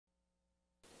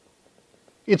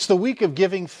It's the week of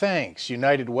giving thanks.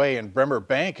 United Way and Bremer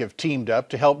Bank have teamed up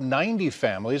to help 90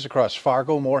 families across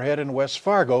Fargo, Moorhead, and West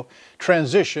Fargo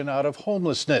transition out of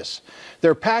homelessness.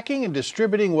 They're packing and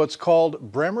distributing what's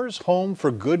called Bremer's Home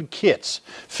for Good kits,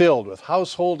 filled with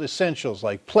household essentials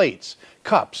like plates,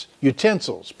 cups,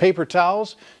 utensils, paper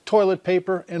towels, toilet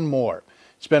paper, and more.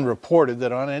 It's been reported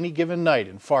that on any given night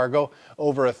in Fargo,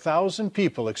 over 1,000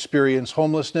 people experience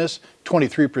homelessness.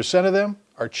 23% of them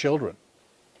are children.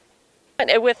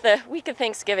 With the week of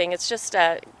Thanksgiving, it's just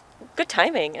good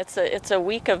timing. It's a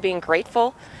week of being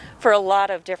grateful for a lot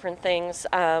of different things.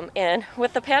 And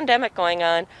with the pandemic going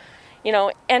on, you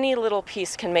know, any little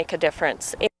piece can make a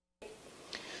difference.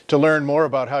 To learn more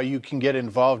about how you can get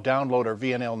involved, download our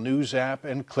VNL News app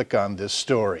and click on this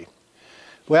story.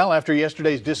 Well, after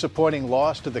yesterday's disappointing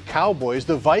loss to the Cowboys,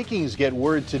 the Vikings get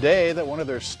word today that one of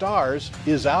their stars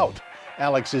is out.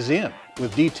 Alex is in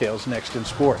with details next in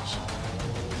sports.